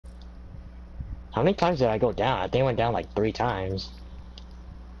How many times did I go down? I think I went down like 3 times.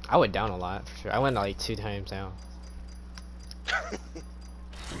 I went down a lot for sure. I went like 2 times down.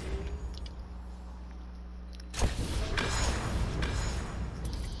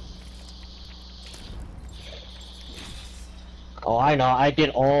 Oh, I know. I did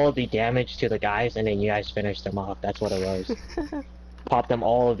all the damage to the guys, and then you guys finished them off. That's what it was. Pop them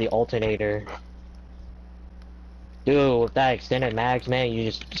all of the alternator. Dude, with that extended mags, man, you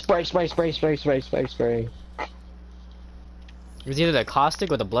just spray, spray, spray, spray, spray, spray, spray. It was either the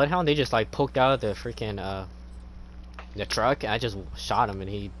caustic or the bloodhound. They just like poked out of the freaking the truck, and I just shot him,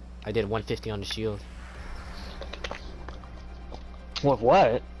 and I did 150 on the shield. With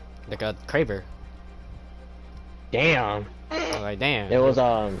what? Like a Kraber. Damn. I was like, damn. It was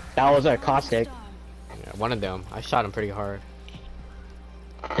that was a caustic. Yeah, one of them. I shot him pretty hard.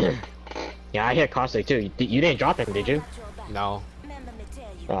 Yeah, I hit caustic too. You didn't drop him, did you? No.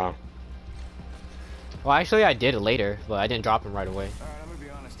 Oh. Well, actually, I did it later, but I didn't drop him right away.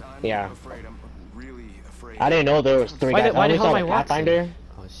 Yeah. I didn't know there was 3 guys. Why the I hell am only I saw watching? Pathfinder.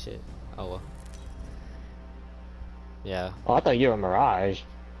 Oh shit. Oh well. Yeah. Oh, I thought you were Mirage.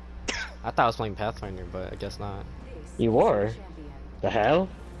 I thought I was playing Pathfinder, but I guess not. You were. The hell?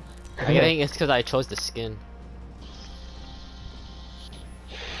 I think it's because I chose the skin.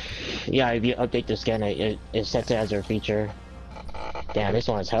 Yeah, if you update the skin, it sets it as a feature. Damn, this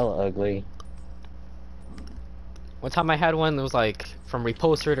one is hella ugly. One time I had one that was like from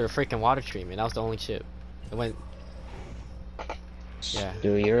repulsor to freaking water treatment. That was the only chip. It went. Yeah.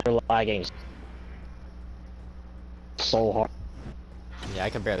 Dude, you're lagging so hard. Yeah, I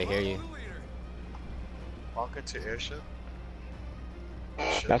can barely hear you. Walk into airship.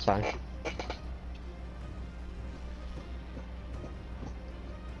 That's fine.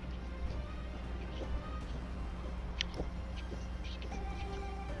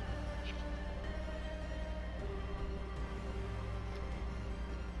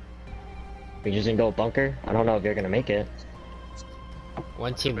 We just didn't go bunker. I don't know if you're gonna make it.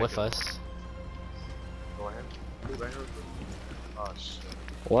 One team with us. Go ahead. Oh shit.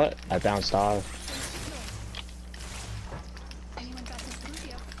 What? I bounced off.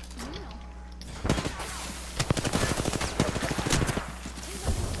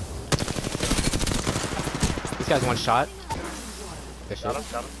 This guy's one shot. Good shot.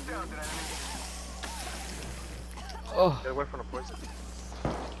 Got him. Oh. Get away from the poison.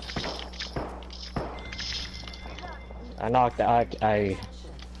 I knocked out. I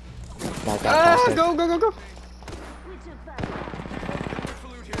knocked out. Ah, Caustic. go, go, go, go.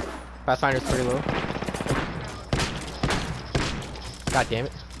 Pathfinder's pretty low. God damn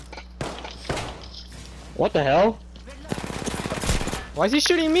it. What the hell? Why is he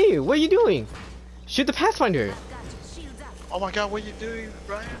shooting me? What are you doing? Shoot the Pathfinder. Oh my god, what are you doing,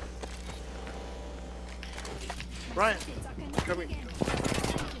 Brian? Brian, come here.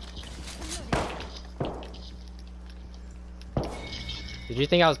 Did you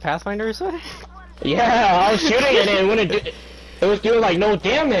think I was Pathfinder or something? Yeah, I was shooting it and it wouldn't do. It was doing like no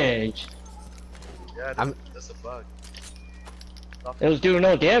damage. Yeah, that's a bug. It was doing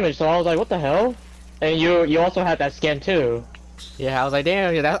no damage, so I was like, what the hell? And you also had that skin too. Yeah, I was like,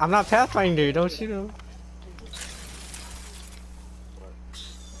 damn, I'm not Pathfinder. Don't shoot him.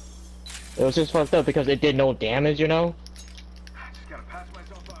 It was just fucked up because it did no damage, you know? Just gotta patch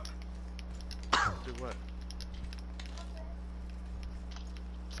myself up. Do what?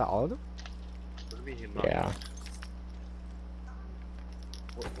 Is that all of them? What do you mean he knocked Yeah. out?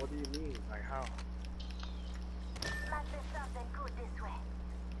 What do you mean? Like how?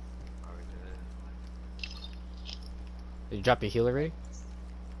 Oh, he did. Did you drop your healer rig?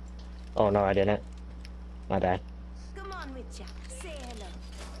 Oh no, I didn't. My bad. Come on with ya. Say hello.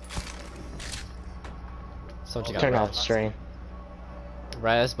 So you got Turn res. off stream.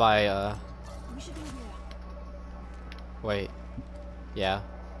 Res by We should be here. wait. Yeah.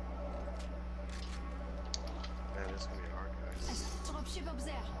 Man, this is gonna be hard, guys. Dropship up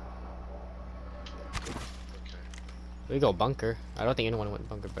there. Okay. We go bunker. I don't think anyone went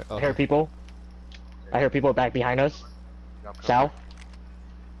bunker, but I hear people. I hear people back behind us. Y'all come South. back.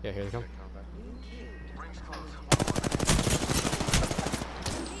 Yeah, here they come. Okay, come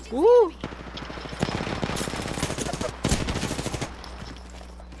back. Woo!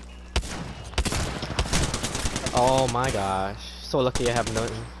 Oh my gosh. So lucky I have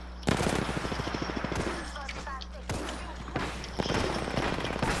nothing.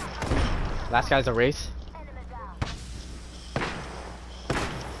 Last guy's a race.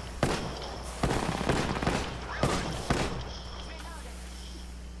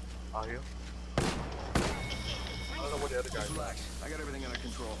 Are you? I don't know where the other guy is. Relax. I got everything under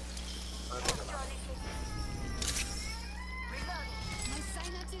control. I don't know.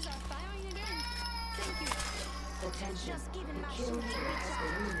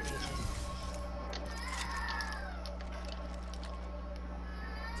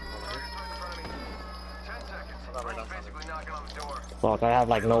 Right now. Basically knocking on the door. Fuck, I have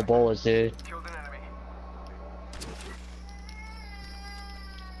like no bullets, dude. Killed an enemy.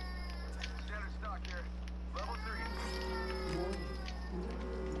 Standard stock here. Level 3.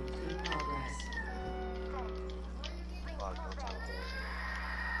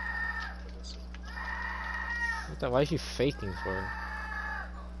 What the? Why is she faking for?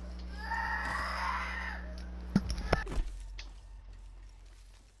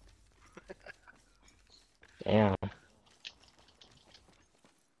 Damn. How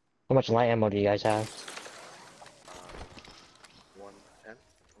much light ammo do you guys have? 110.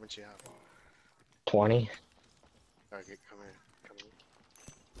 How much you have? 20? Okay, come here. Come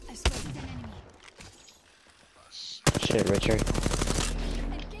here. I spotted an enemy. Shit, Richard.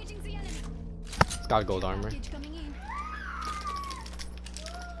 Engaging the enemy. It's got gold armor. Package coming in.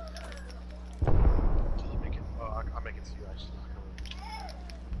 Make it. Oh, I'll make it to you actually.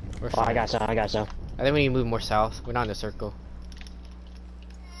 We're Oh, I fine. got some, I got some. I think we need to move more south. We're not in a circle.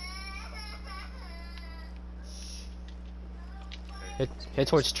 Head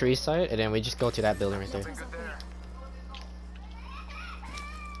towards tree side, and then we just go to that building right there. Good there.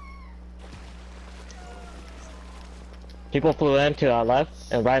 People flew in to our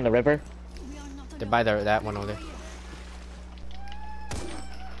left and right in the river. We are not They're alone. by that one over there.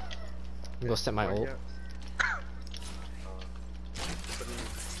 I'm gonna set my Where ult. you at? Somebody-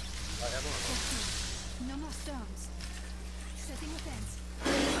 ammo? No more storms. Setting a fence.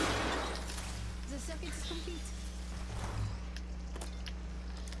 The circuit is complete.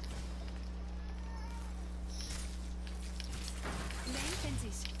 Laying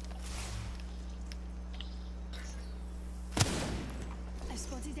fences. I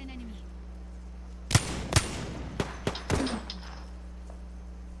spotted an enemy.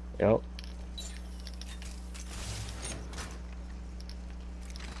 Yep.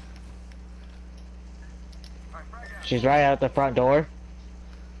 She's right out the front door.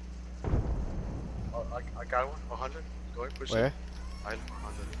 Oh, I got one. 100. Go ahead, push Where? it. I hit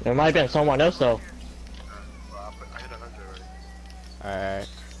 100. There might have been someone else though. Well, I hit 100 already. Alright,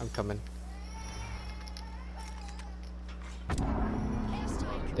 I'm coming.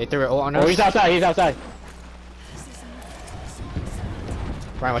 Airstrike. They threw it ult on Oh, us. he's outside, he's outside.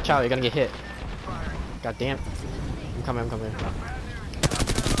 Ryan, watch out, you're gonna get hit. God damn. I'm coming, I'm coming.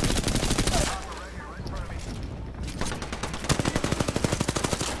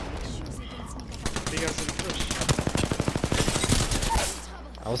 You guys didn't push.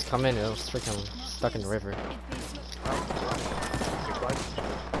 I was coming and I was freaking stuck in the river.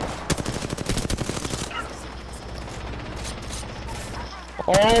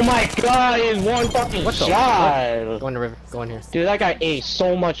 Oh my god, he's one fucking What the shot! Go in the river, go in here. Dude, that guy ate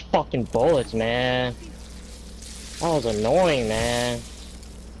so much fucking bullets, man. That was annoying, man.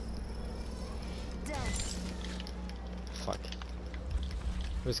 Fuck.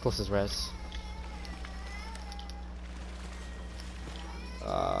 Who's closest res?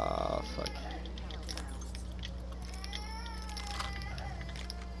 Fuck.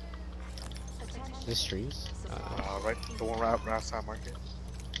 This trees? Right, the one right outside market.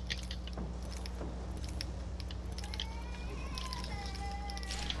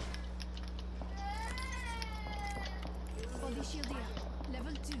 Body shield here.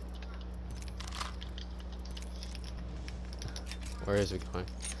 Level 2. Where is it going?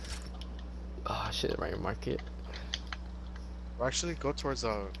 Oh shit, right in market. Or actually, go towards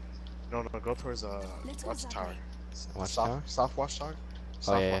no, go towards Let's go watchtower. that way. Watchtower? South watchtower. Oh,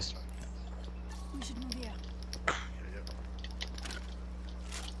 South yeah, yeah. watchtower. We should move here. Yeah,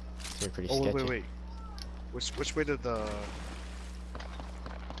 It's gonna be pretty Oh sketchy. wait. Which way did the?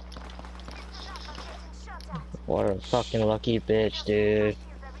 What a fucking lucky bitch, dude.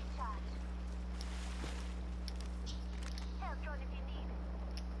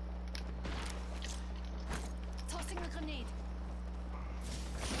 Tossing a grenade.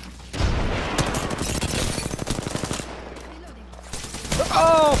 Reloading.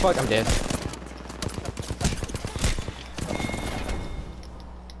 Oh fuck, I'm dead.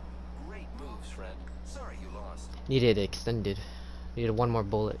 Great moves, friend. Sorry you lost. Needed extended. Needed one more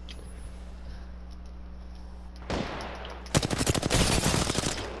bullet.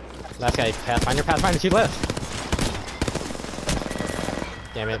 Last guy, Pathfinder, to the left.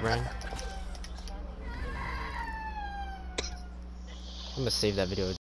 Damn it, Brian. I'm gonna save that video.